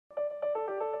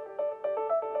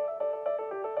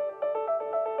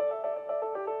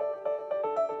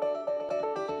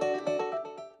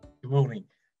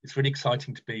It's really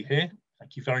exciting to be here.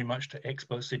 Thank you very much to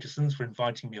Expert Citizens for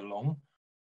inviting me along.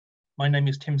 My name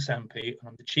is Tim Sampey, and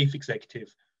I'm the Chief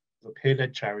Executive of a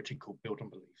peer-led charity called Build on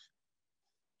Belief.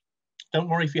 Don't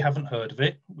worry if you haven't heard of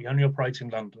it. We only operate in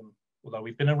London, although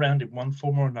we've been around in one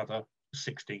form or another for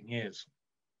 16 years.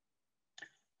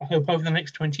 I hope over the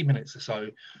next 20 minutes or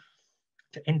so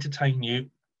to entertain you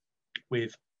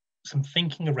with some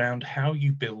thinking around how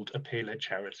you build a peer-led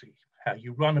charity, how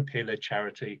you run a peer-led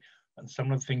charity, and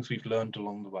some of the things we've learned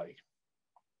along the way.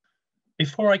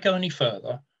 Before I go any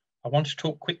further, I want to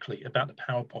talk quickly about the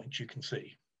PowerPoint you can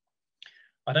see.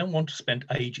 I don't want to spend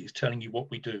ages telling you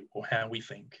what we do or how we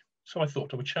think, so I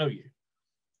thought I would show you.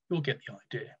 You'll get the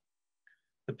idea.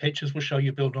 The pictures will show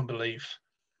you Build on Belief.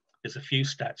 There's a few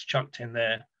stats chucked in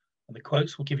there, and the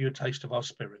quotes will give you a taste of our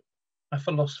spirit, our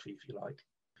philosophy, if you like.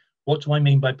 What do I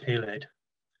mean by peer-led?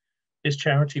 This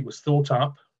charity was thought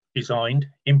up, designed,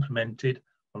 implemented,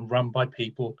 and run by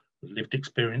people with lived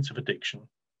experience of addiction.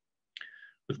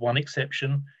 With one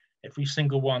exception, every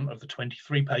single one of the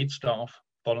 23 paid staff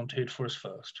volunteered for us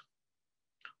first.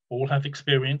 All have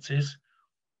experiences,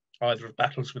 either of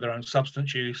battles with their own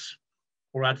substance use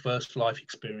or adverse life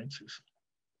experiences,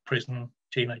 prison,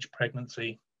 teenage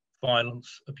pregnancy,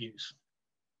 violence, abuse.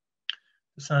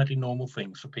 Sadly normal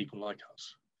things for people like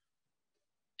us.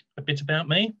 A bit about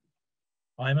me.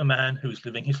 I am a man who is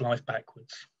living his life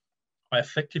backwards. I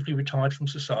effectively retired from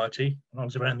society when I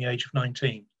was around the age of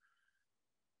 19. At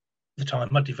the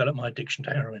time, I developed my addiction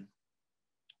to heroin.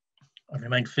 I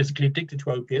remained physically addicted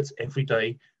to opiates every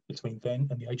day between then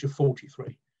and the age of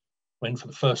 43, when for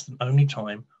the first and only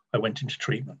time I went into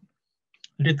treatment.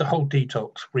 I did the whole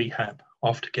detox, rehab,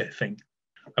 aftercare thing.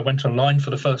 I went online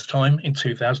for the first time in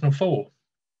 2004.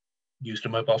 Used a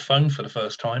mobile phone for the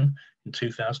first time in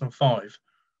 2005.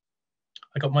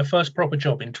 I got my first proper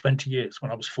job in 20 years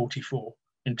when I was 44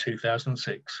 in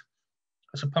 2006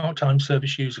 as a part-time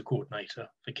service user coordinator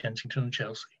for Kensington and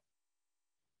Chelsea.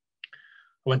 I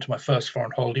went to my first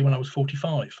foreign holiday when I was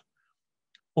 45.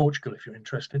 Portugal, if you're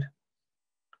interested.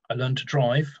 I learned to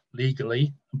drive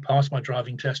legally and passed my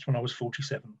driving test when I was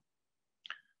 47.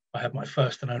 I had my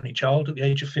first and only child at the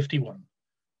age of 51.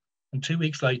 And 2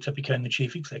 weeks later became the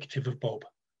chief executive of Bob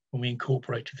when we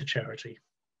incorporated the charity.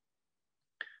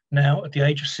 Now, at the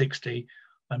age of 60,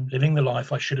 I'm living the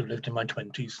life I should have lived in my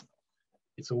 20s.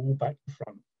 It's all back to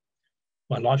front.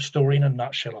 My life story in a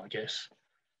nutshell, I guess.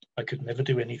 I could never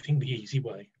do anything the easy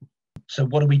way. So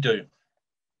what do?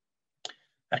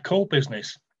 Our core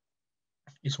business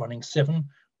is running 7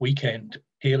 weekend,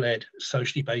 peer-led,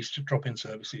 socially based drop-in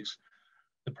services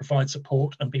that provide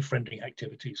support and befriending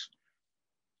activities.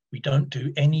 We don't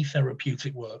do any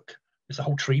therapeutic work. There's a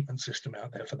whole treatment system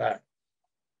out there for that.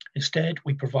 Instead,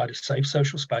 we provide a safe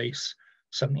social space,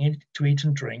 something to eat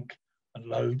and drink, and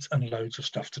loads of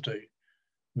stuff to do.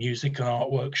 Music and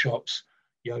art workshops,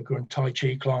 yoga and Tai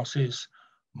Chi classes,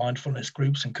 mindfulness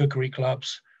groups and cookery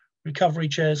clubs, recovery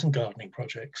chairs and gardening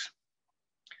projects.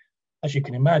 As you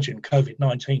can imagine,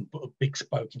 COVID-19 put a big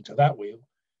spoke into that wheel,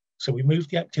 so we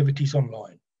moved the activities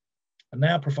online and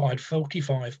now provide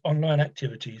 45 online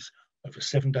activities over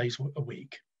 7 days a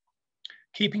week,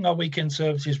 keeping our weekend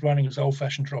services running as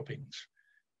old-fashioned drop-ins,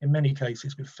 in many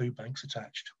cases with food banks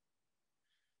attached.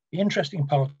 The interesting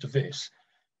part of this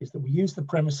is that we use the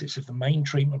premises of the main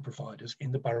treatment providers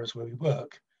in the boroughs where we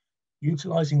work,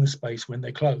 utilising the space when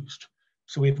they're closed,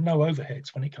 so we have no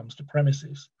overheads when it comes to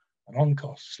premises and on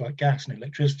costs like gas and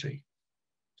electricity.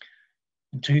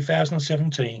 In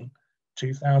 2017,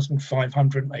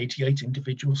 2,588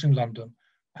 individuals in London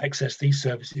accessed these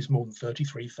services more than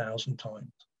 33,000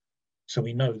 times. So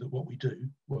we know that what we do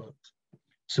works.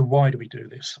 So why do we do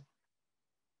this?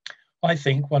 I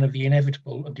think one of the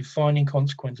inevitable and defining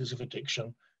consequences of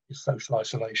addiction is social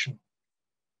isolation.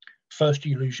 First,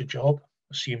 you lose your job,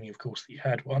 assuming, of course, that you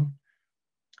had one.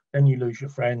 Then you lose your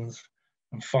friends.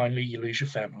 And finally, you lose your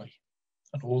family.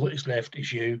 And all that is left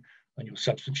is you and your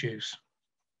substance use.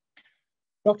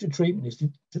 Structured treatment is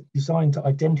designed to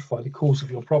identify the cause of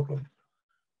your problem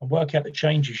and work out the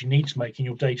changes you need to make in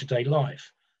your day-to-day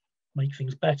life, make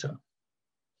things better.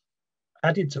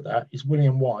 Added to that is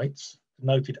William White's, the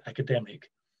noted academic,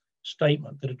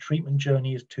 statement that a treatment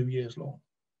journey is 2 years long.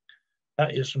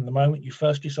 That is from the moment you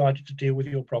first decided to deal with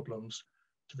your problems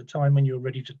to the time when you're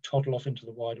ready to toddle off into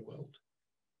the wider world.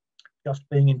 Just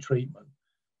being in treatment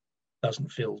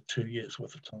doesn't fill 2 years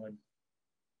worth of time.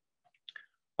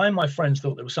 I and my friends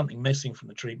thought there was something missing from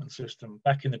the treatment system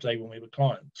back in the day when we were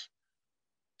clients.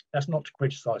 That's not to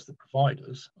criticise the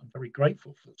providers. I'm very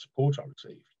grateful for the support I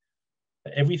received.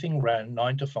 But everything ran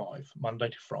 9 to 5, Monday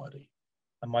to Friday,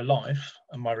 and my life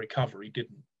and my recovery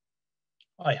didn't.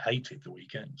 I hated the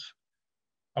weekends.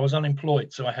 I was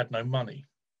unemployed, so I had no money.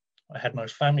 I had no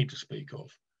family to speak of,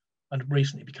 and had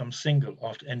recently become single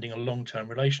after ending a long-term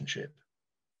relationship.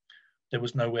 There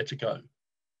was nowhere to go,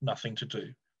 nothing to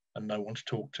do, and no one to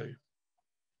talk to.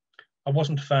 I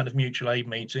wasn't a fan of mutual aid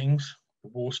meetings. The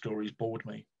war stories bored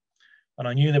me, and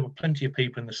I knew there were plenty of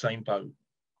people in the same boat.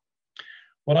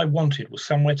 What I wanted was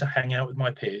somewhere to hang out with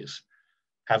my peers,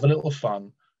 have a little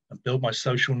fun, and build my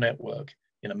social network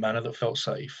in a manner that felt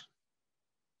safe.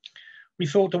 We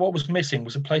thought that what was missing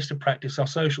was a place to practice our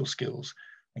social skills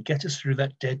and get us through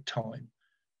that dead time,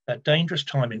 that dangerous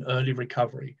time in early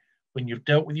recovery when you've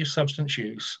dealt with your substance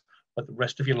use, but the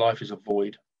rest of your life is a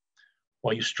void,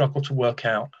 while you struggle to work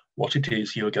out what it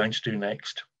is you are going to do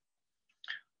next.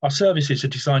 Our services are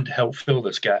designed to help fill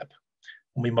this gap,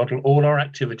 and we model all our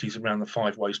activities around the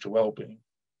 5 ways to wellbeing.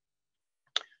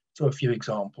 So a few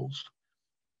examples.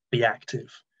 Be active.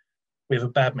 We have a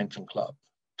badminton club,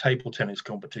 table tennis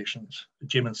competitions, a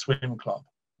gym and swim club,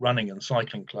 running and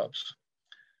cycling clubs.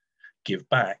 Give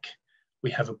back.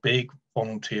 We have a big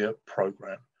volunteer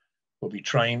program where we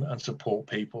train and support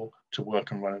people to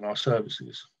work and run in our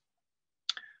services.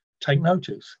 Take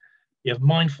notice. We have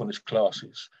mindfulness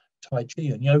classes, Tai Chi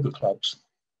and yoga clubs.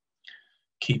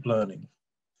 Keep learning.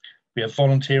 We have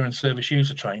volunteer and service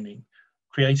user training,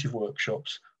 creative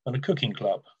workshops, and a cooking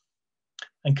club.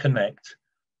 And connect,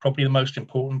 probably the most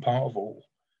important part of all,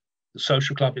 the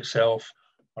social club itself,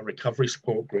 our recovery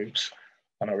support groups,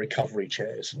 and our recovery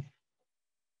chairs.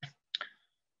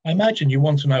 I imagine you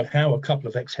want to know how a couple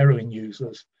of ex-heroin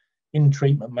users in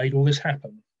treatment made all this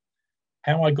happen.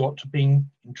 How I got to being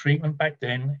in treatment back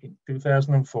then in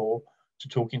 2004 to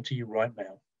talking to you right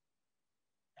now.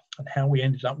 And how we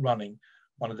ended up running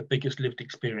one of the biggest lived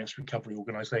experience recovery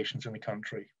organisations in the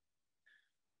country.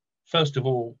 First of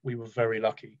all, we were very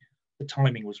lucky. The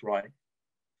timing was right.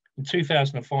 In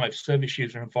 2005, service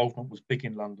user involvement was big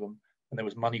in London and there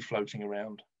was money floating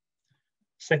around.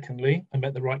 Secondly, I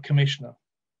met the right commissioner.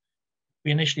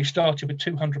 We initially started with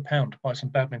 £200 to buy some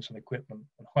badminton equipment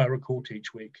and hire a court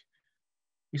each week.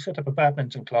 We set up a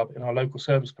badminton club in our local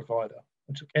service provider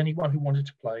and took anyone who wanted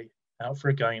to play out for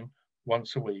a game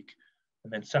once a week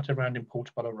and then sat around in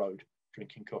Portobello Road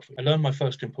drinking coffee. I learned my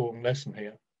first important lesson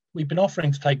here. We've been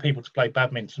offering to take people to play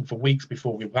badminton for weeks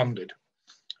before we funded,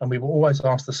 and we were always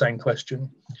asked the same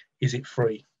question, is it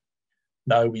free?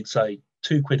 No, we'd say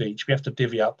 £2 each, we have to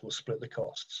divvy up or split the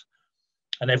costs.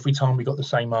 And every time we got the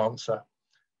same answer,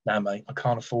 nah mate, I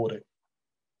can't afford it.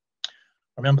 I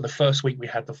remember the first week we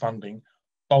had the funding,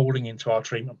 bowling into our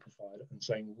treatment provider and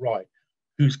saying, right,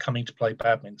 who's coming to play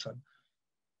badminton?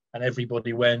 And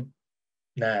everybody went,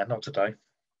 nah, not today.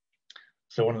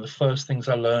 So one of the first things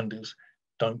I learned is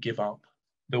don't give up.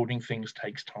 Building things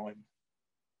takes time.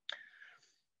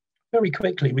 Very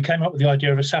quickly, we came up with the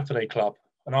idea of a Saturday club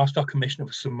and asked our commissioner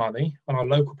for some money and our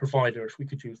local provider if we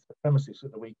could use the premises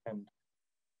at the weekend.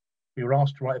 We were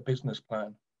asked to write a business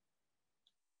plan.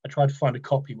 I tried to find a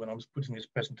copy when I was putting this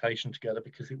presentation together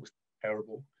because it was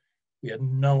terrible. We had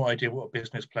no idea what a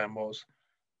business plan was.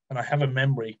 And I have a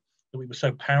memory that we were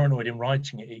so paranoid in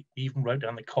writing it, he even wrote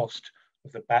down the cost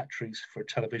of the batteries for a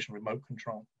television remote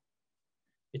control.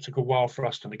 It took a while for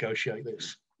us to negotiate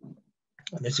this.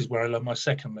 And this is where I learned my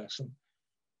second lesson.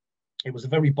 It was a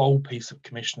very bold piece of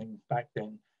commissioning back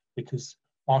then because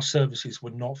our services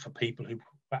were not for people who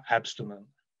were abstinent.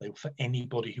 They were for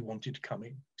anybody who wanted to come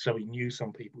in. So we knew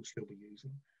some people would still be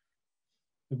using.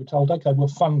 We were told, okay, we'll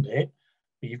fund it,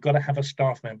 but you've got to have a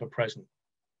staff member present.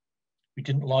 We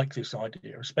didn't like this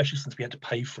idea, especially since we had to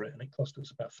pay for it and it cost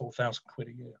us about £4,000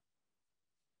 a year.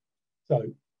 So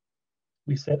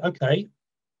we said, okay,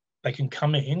 they can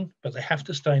come in, but they have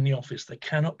to stay in the office. They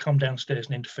cannot come downstairs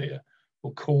and interfere.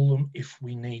 We'll call them if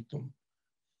we need them.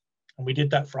 And we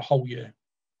did that for a whole year.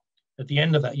 At the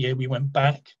end of that year, we went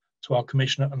back to our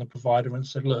commissioner and the provider and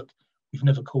said, look, we've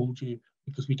never called you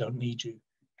because we don't need you.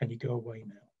 Can you go away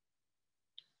now?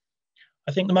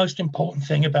 I think the most important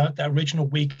thing about that original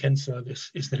weekend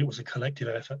service is that it was a collective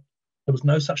effort. There was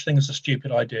no such thing as a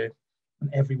stupid idea,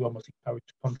 and everyone was encouraged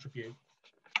to contribute.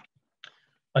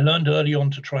 I learned early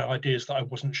on to try ideas that I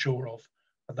wasn't sure of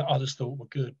and that others thought were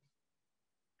good.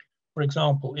 For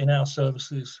example, in our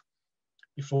services,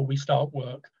 before we start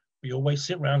work, we always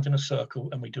sit around in a circle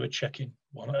and we do a check-in,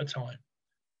 one at a time.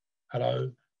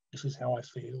 Hello, this is how I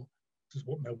feel. This is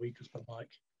what my week has been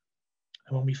like.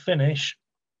 And when we finish,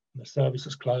 and the service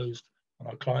is closed and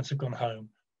our clients have gone home,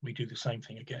 we do the same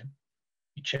thing again.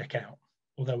 We check out,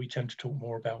 although we tend to talk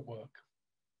more about work.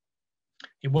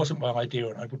 It wasn't my idea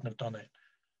and I wouldn't have done it,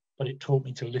 but it taught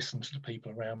me to listen to the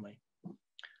people around me.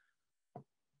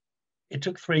 It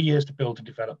took 3 years to build and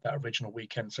develop that original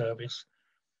weekend service.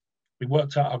 We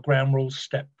worked out our ground rules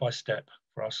step by step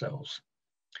for ourselves.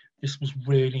 This was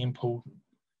really important.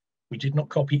 We did not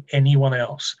copy anyone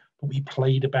else, but we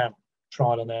played about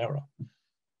trial and error.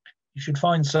 You should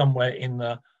find somewhere in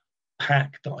the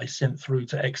pack that I sent through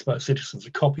to expert citizens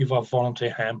a copy of our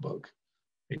volunteer handbook.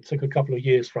 It took a couple of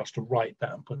years for us to write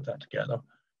that and put that together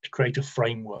to create a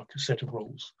framework, a set of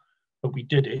rules, but we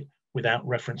did it without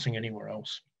referencing anywhere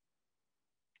else.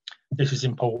 This is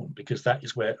important because that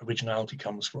is where originality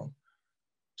comes from.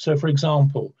 So, for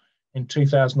example, in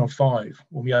 2005,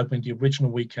 when we opened the original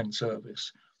weekend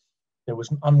service, there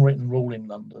was an unwritten rule in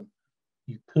London.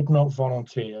 You could not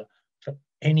volunteer for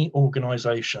any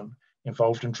organisation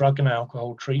involved in drug and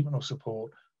alcohol treatment or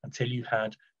support until you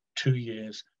had 2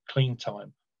 years clean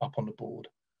time up on the board.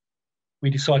 We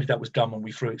decided that was dumb and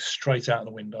we threw it straight out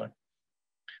the window.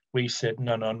 We said,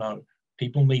 no,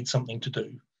 people need something to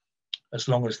do. As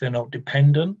long as they're not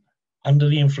dependent, under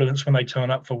the influence when they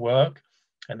turn up for work,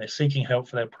 and they're seeking help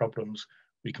for their problems,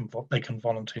 they can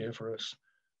volunteer for us.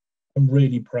 I'm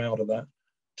really proud of that.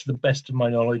 To the best of my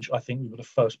knowledge, I think we were the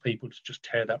first people to just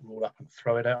tear that rule up and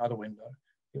throw it out of the window.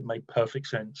 It made perfect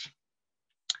sense.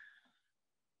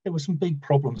 There were some big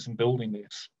problems in building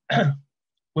this.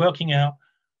 Working out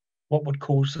what would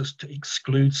cause us to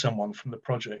exclude someone from the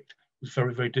project was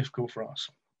very, very difficult for us.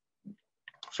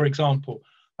 For example,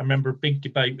 I remember a big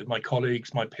debate with my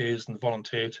colleagues, my peers, and the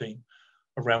volunteer team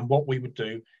around what we would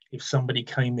do if somebody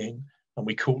came in and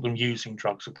we caught them using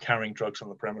drugs or carrying drugs on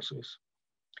the premises.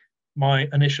 My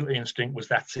initial instinct was,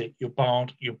 that's it, you're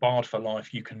barred for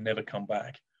life, you can never come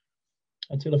back.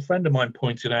 Until a friend of mine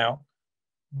pointed out,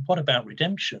 what about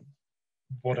redemption?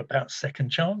 What about second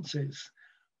chances?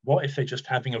 What if they're just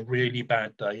having a really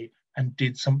bad day and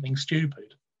did something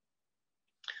stupid?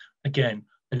 Again,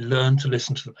 I learned to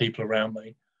listen to the people around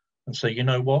me and say, you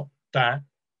know what, that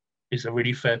is a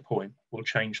really fair point. We'll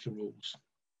change the rules.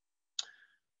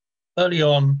 Early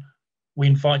on, we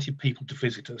invited people to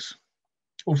visit us,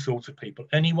 all sorts of people.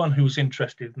 Anyone who was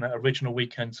interested in that original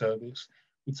weekend service,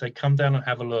 we'd say, come down and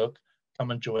have a look,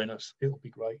 come and join us, it'll be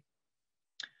great.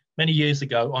 Many years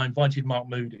ago, I invited Mark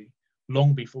Moody,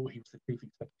 long before he was the chief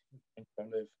executive of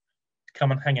Live, to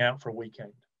come and hang out for a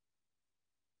weekend.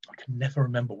 I can never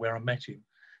remember where I met him.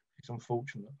 It's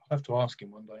unfortunate. I'll have to ask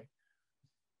him one day.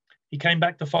 He came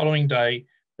back the following day,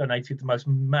 donated the most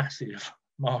massive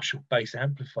Marshall bass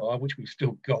amplifier, which we've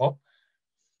still got,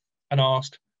 and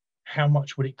asked, how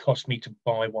much would it cost me to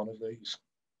buy one of these?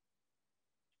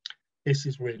 This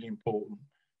is really important.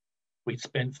 We'd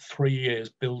spent 3 years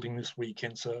building this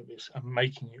weekend service and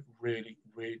making it really,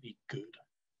 really good.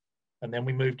 And then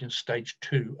we moved into stage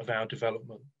 2 of our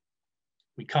development.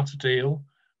 We cut a deal,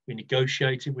 we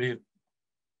negotiated with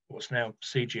what's now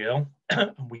CGL,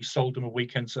 and we sold them a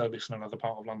weekend service in another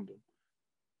part of London.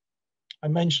 I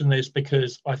mention this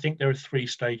because I think there are 3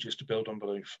 stages to build on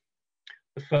belief.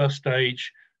 The first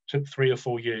stage took 3 or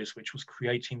 4 years, which was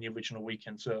creating the original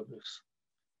weekend service.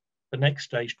 The next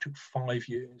stage took 5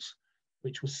 years,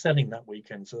 which was selling that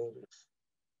weekend service.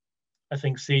 I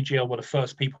think CGL were the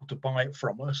first people to buy it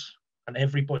from us, and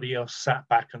everybody else sat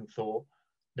back and thought,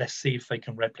 let's see if they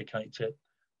can replicate it.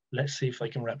 Let's see if they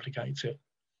can replicate it.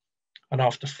 And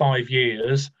after 5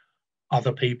 years,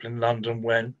 other people in London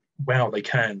went, wow, they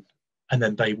can. And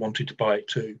then they wanted to buy it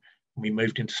too. And we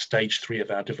moved into stage 3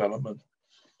 of our development.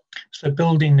 So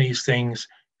building these things,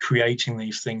 creating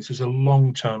these things is a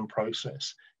long-term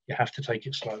process. You have to take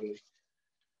it slowly.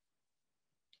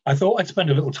 I thought I'd spend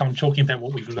a little time talking about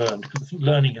what we've learned, because I think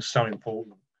learning is so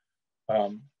important.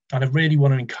 And I really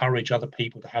want to encourage other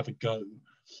people to have a go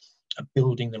at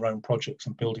building their own projects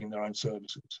and building their own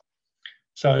services.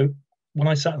 So when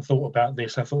I sat and thought about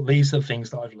this, I thought these are the things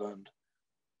that I've learned.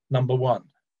 Number 1,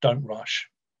 don't rush.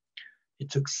 It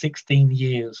took 16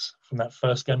 years from that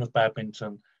first game of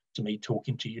badminton to me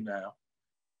talking to you now.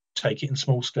 Take it in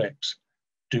small steps.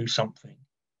 Do something.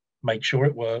 Make sure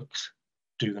it works.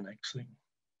 Do the next thing.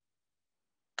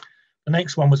 The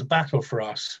next one was a battle for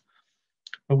us,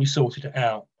 but we sorted it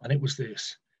out, and it was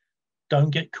this. Don't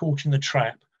get caught in the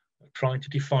trap of trying to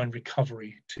define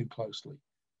recovery too closely.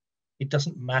 It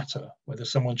doesn't matter whether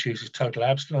someone chooses total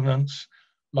abstinence,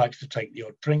 likes to take the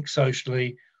odd drink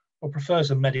socially, or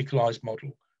prefers a medicalised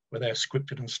model where they're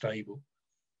scripted and stable.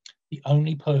 The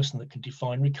only person that can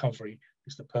define recovery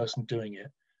is the person doing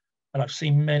it. And I've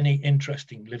seen many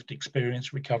interesting lived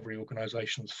experience recovery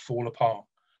organisations fall apart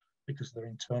because of their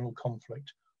internal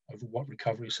conflict over what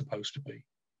recovery is supposed to be.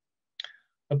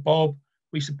 At Bob,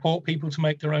 we support people to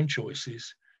make their own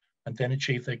choices and then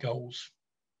achieve their goals,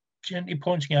 gently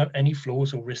pointing out any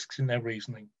flaws or risks in their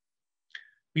reasoning.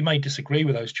 We may disagree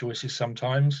with those choices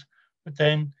sometimes, but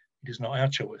then it is not our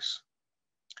choice.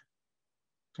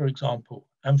 For example,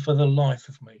 and for the life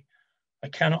of me, I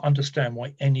cannot understand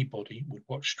why anybody would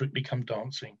watch Strictly Come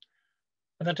Dancing.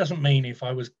 But that doesn't mean if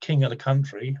I was king of the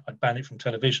country, I'd ban it from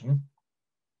television.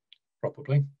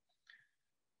 Probably.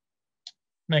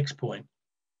 Next point.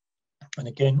 And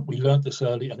again, we learned this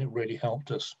early and it really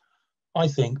helped us. I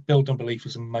think Build on Belief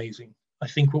is amazing. I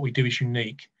think what we do is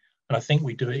unique, and I think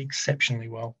we do it exceptionally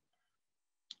well.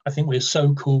 I think we're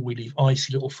so cool we leave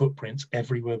icy little footprints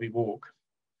everywhere we walk.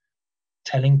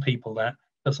 Telling people that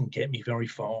doesn't get me very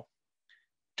far.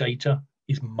 Data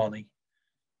is money.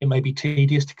 It may be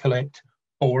tedious to collect,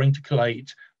 boring to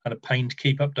collate, and a pain to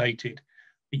keep updated,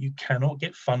 but you cannot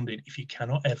get funded if you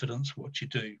cannot evidence what you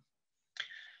do.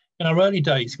 In our early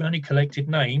days, we only collected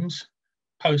names,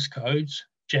 postcodes,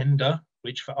 gender,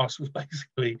 which for us was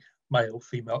basically male,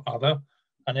 female, other,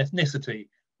 and ethnicity,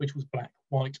 which was black,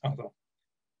 white, other.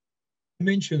 I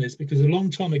mention this because a long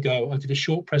time ago, I did a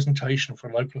short presentation for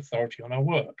a local authority on our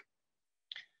work.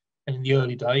 And in the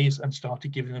early days, and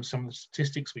started giving them some of the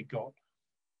statistics we got.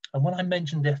 And when I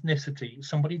mentioned ethnicity,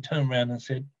 somebody turned around and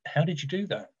said, "How did you do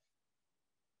that?"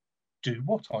 Do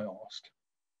what? I asked.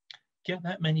 Get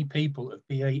that many people of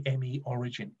BAME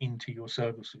origin into your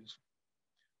services.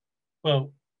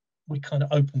 Well, we kind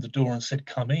of opened the door and said,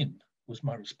 "Come in," was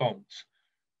my response.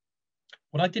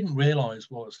 What I didn't realise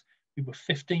was we were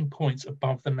 15 points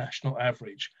above the national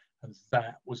average, and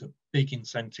that was a big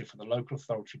incentive for the local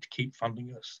authority to keep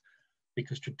funding us,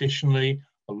 because traditionally,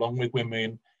 along with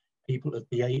women, people of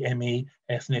BAME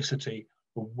ethnicity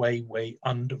were way, way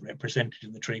underrepresented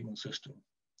in the treatment system,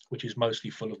 which is mostly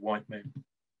full of white men.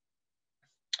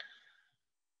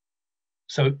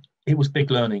 So it was big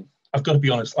learning. I've got to be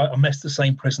honest, I messed the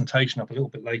same presentation up a little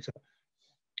bit later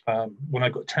when I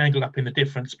got tangled up in the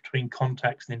difference between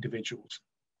contacts and individuals.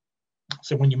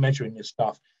 So when you're measuring this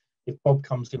stuff, if Bob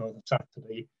comes in on a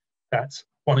Saturday, that's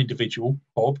one individual,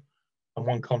 Bob, and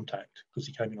one contact, because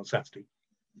he came in on Saturday.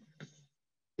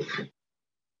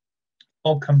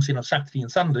 Bob comes in on Saturday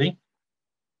and Sunday,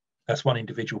 that's one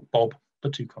individual, Bob,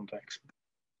 but two contacts.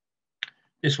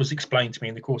 This was explained to me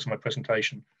in the course of my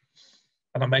presentation,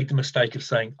 and I made the mistake of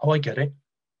saying, "Oh, I get it.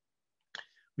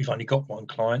 We've only got one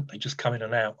client, they just come in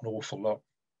and out an awful lot,"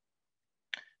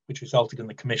 which resulted in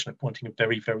the commissioner pointing a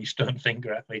very, very stern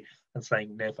finger at me and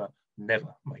saying, "Never,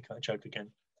 never make that joke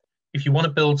again." If you want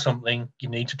to build something, you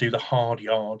need to do the hard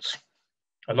yards.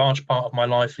 A large part of my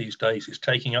life these days is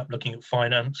taking up looking at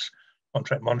finance,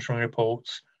 contract monitoring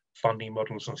reports, funding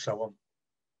models, and so on.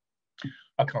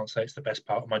 I can't say it's the best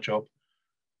part of my job.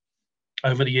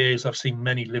 Over the years, I've seen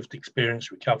many lived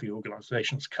experience recovery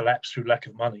organisations collapse through lack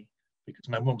of money because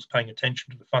no one was paying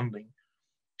attention to the funding,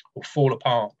 or fall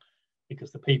apart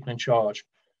because the people in charge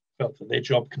felt that their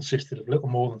job consisted of little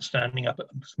more than standing up at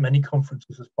as many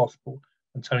conferences as possible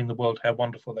and telling the world how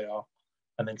wonderful they are,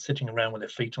 and then sitting around with their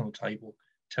feet on the table,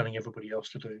 telling everybody else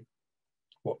to do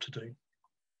what to do.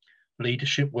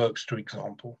 Leadership works through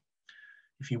example.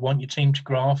 If you want your team to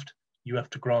graft, you have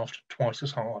to graft twice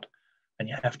as hard, and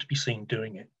you have to be seen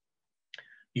doing it.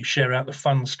 You share out the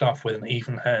fun stuff with an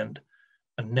even hand,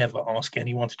 and never ask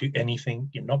anyone to do anything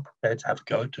you're not prepared to have a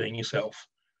go at doing yourself.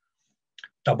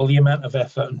 Double the amount of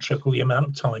effort and triple the amount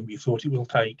of time you thought it will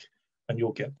take, and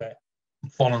you'll get there.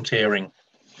 Volunteering.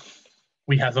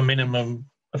 We have a minimum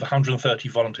of 130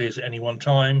 volunteers at any one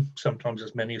time, sometimes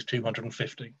as many as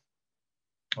 250.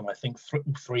 And I think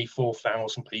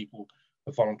 4,000 people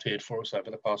have volunteered for us over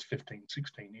the past 15,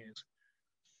 16 years.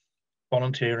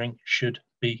 Volunteering should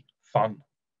be fun.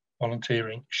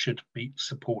 Volunteering should be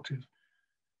supportive.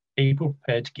 People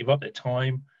prepared to give up their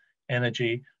time,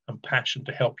 energy, and passion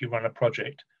to help you run a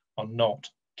project are not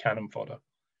cannon fodder.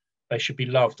 They should be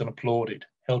loved and applauded,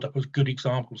 held up as good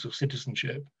examples of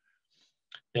citizenship.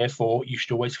 Therefore, you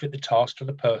should always fit the task to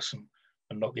the person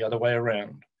and not the other way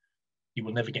around. You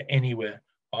will never get anywhere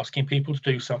asking people to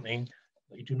do something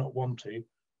they do not want to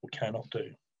or cannot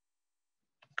do.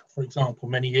 For example,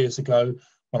 many years ago,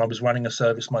 when I was running a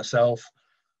service myself,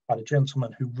 I had a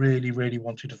gentleman who really, really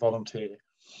wanted to volunteer,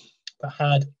 but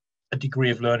had a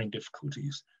degree of learning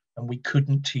difficulties, and we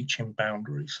couldn't teach him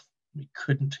boundaries. We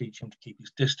couldn't teach him to keep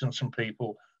his distance from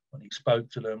people when he spoke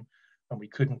to them, and we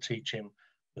couldn't teach him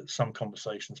that some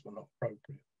conversations were not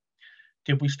appropriate.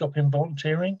 Did we stop him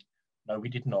volunteering? No, we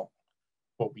did not.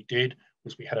 What we did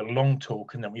was we had a long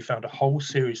talk, and then we found a whole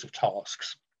series of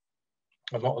tasks,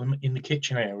 a lot of them in the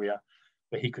kitchen area,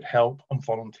 where he could help and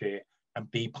volunteer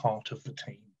and be part of the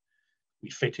team. We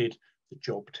fitted the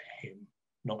job to him,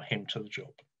 not him to the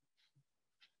job.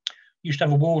 You should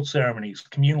have award ceremonies,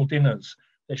 communal dinners.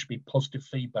 There should be positive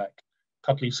feedback.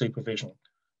 cuddly supervision.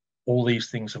 All these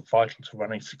things are vital to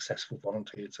running a successful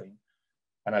volunteer team.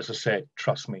 And as I said,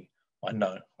 trust me, I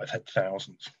know, I've had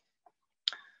thousands.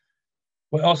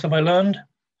 What else have I learned?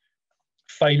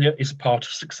 Failure is a part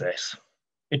of success.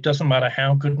 It doesn't matter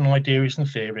how good an idea is in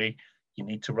theory, you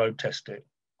need to road test it.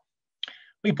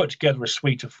 We put together a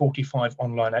suite of 45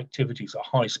 online activities at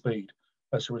high speed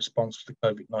as a response to the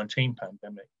COVID-19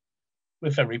 pandemic. We're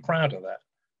very proud of that.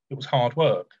 It was hard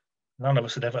work. None of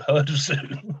us had ever heard of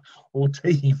Zoom or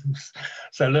Teams,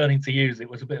 so learning to use it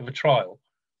was a bit of a trial.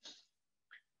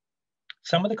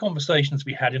 Some of the conversations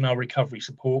we had in our recovery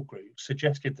support group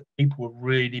suggested that people were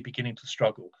really beginning to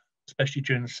struggle, especially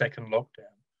during the second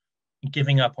lockdown, and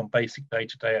giving up on basic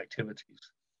day-to-day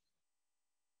activities.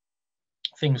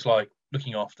 Things like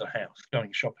looking after the house,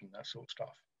 going shopping, that sort of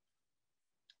stuff.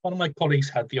 One of my colleagues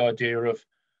had the idea of,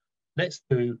 let's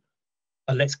do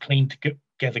a let's clean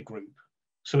together group,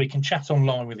 so we can chat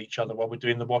online with each other while we're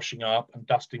doing the washing up and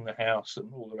dusting the house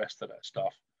and all the rest of that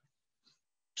stuff.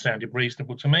 Sounded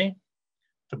reasonable to me,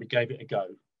 so we gave it a go.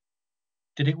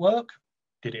 Did it work?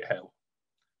 Did it help?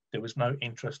 There was no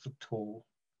interest at all.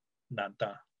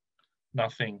 Nada.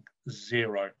 Nothing.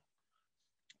 Zero.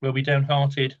 Were we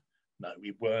downhearted? No,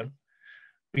 we weren't.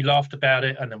 We laughed about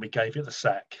it and then we gave it the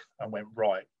sack and went,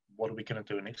 right, what are we going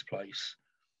to do in its place?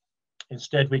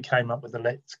 Instead, we came up with a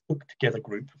Let's Cook Together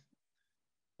group.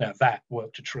 Now that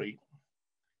worked a treat.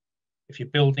 If you're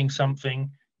building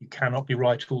something, you cannot be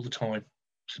right all the time,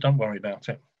 so don't worry about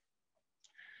it.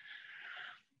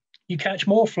 You catch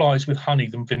more flies with honey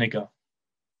than vinegar.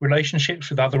 Relationships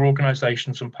with other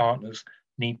organisations and partners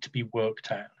need to be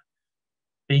worked at.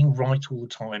 Being right all the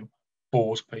time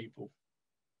bores people.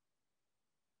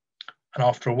 And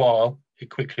after a while, it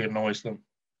quickly annoys them.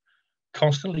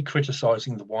 Constantly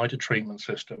criticising the wider treatment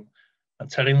system and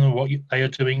telling them what they are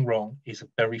doing wrong is a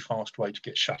very fast way to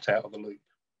get shut out of the loop.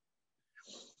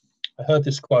 I heard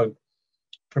this quote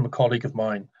from a colleague of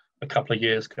mine a couple of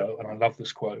years ago, and I love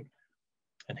this quote.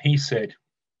 And he said,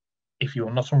 if you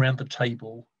are not around the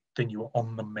table, then you are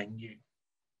on the menu.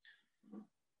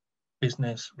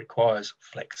 Business requires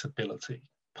flexibility.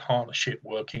 Partnership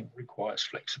working requires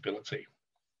flexibility.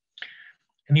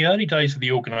 In the early days of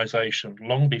the organisation,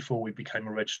 long before we became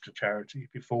a registered charity,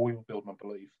 before we were Build My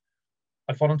Belief,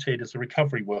 I volunteered as a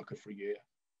recovery worker for a year.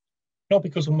 Not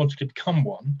because I wanted to become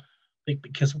one, but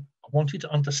because I wanted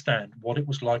to understand what it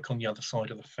was like on the other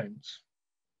side of the fence.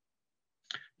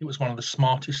 It was one of the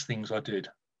smartest things I did.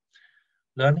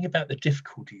 Learning about the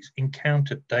difficulties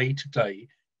encountered day to day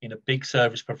in a big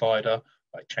service provider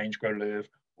like Change, Grow, Live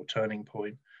or Turning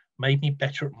Point made me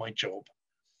better at my job,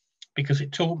 because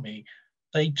it taught me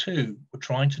they too were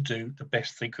trying to do the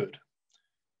best they could.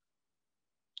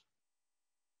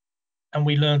 And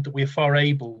we learned that we are far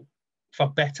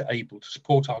better able to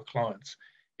support our clients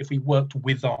if we worked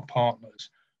with our partners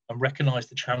and recognised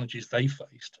the challenges they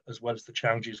faced as well as the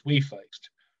challenges we faced,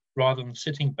 rather than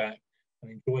sitting back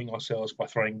and enjoying ourselves by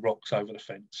throwing rocks over the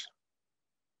fence.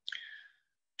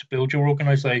 To build your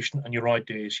organisation and your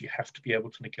ideas, you have to be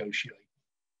able to negotiate.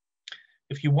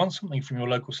 If you want something from your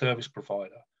local service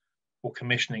provider or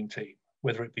commissioning team,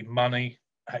 whether it be money,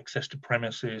 access to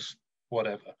premises,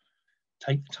 whatever,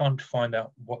 take the time to find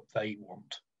out what they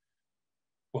want.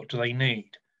 What do they need?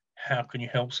 How can you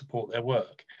help support their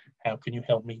work? How can you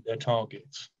help meet their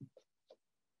targets?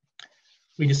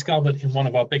 We discovered in one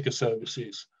of our bigger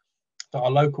services that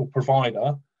our local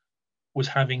provider was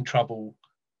having trouble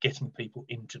getting people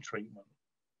into treatment.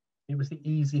 It was the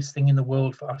easiest thing in the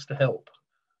world for us to help.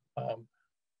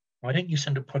 Why don't you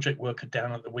send a project worker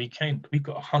down at the weekend? We've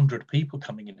got 100 people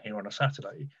coming in here on a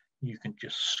Saturday. You can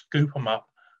just scoop them up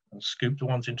and scoop the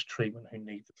ones into treatment who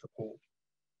need the support.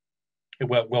 It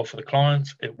worked well for the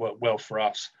clients, it worked well for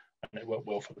us, and it worked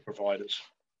well for the providers.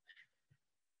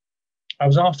 I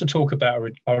was asked to talk about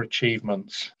our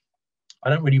achievements.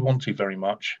 I don't really want to very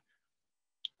much.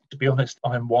 To be honest,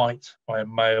 I'm white, I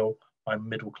am male, I'm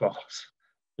middle class.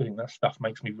 Doing that stuff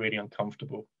makes me really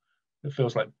uncomfortable. It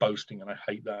feels like boasting, and I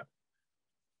hate that.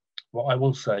 What I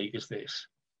will say is this.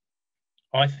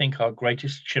 I think our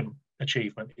greatest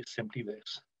achievement is simply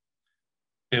this.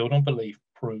 Build on Belief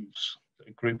proves that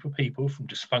a group of people from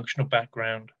dysfunctional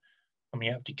background, coming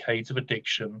out of decades of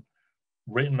addiction,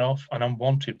 written off and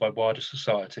unwanted by wider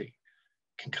society,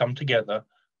 can come together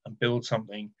and build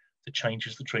something that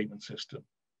changes the treatment system,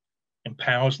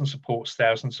 empowers and supports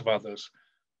thousands of others,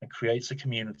 and creates a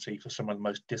community for some of the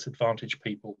most disadvantaged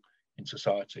people in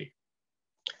society.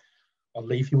 I'll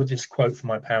leave you with this quote from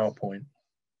my PowerPoint.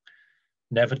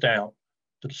 Never doubt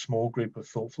that a small group of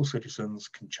thoughtful citizens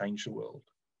can change the world.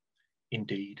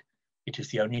 Indeed, it is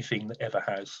the only thing that ever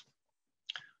has.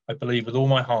 I believe with all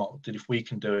my heart that if we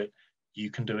can do it, you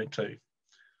can do it too.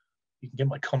 You can get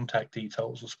my contact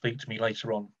details or speak to me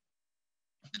later on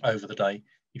over the day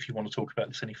if you want to talk about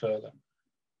this any further.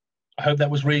 I hope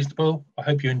that was reasonable. I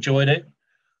hope you enjoyed it.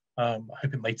 I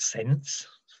hope it made sense.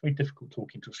 It's very difficult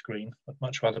talking to a screen. I'd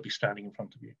much rather be standing in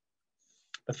front of you.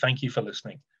 But thank you for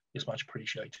listening. It's much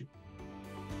appreciated.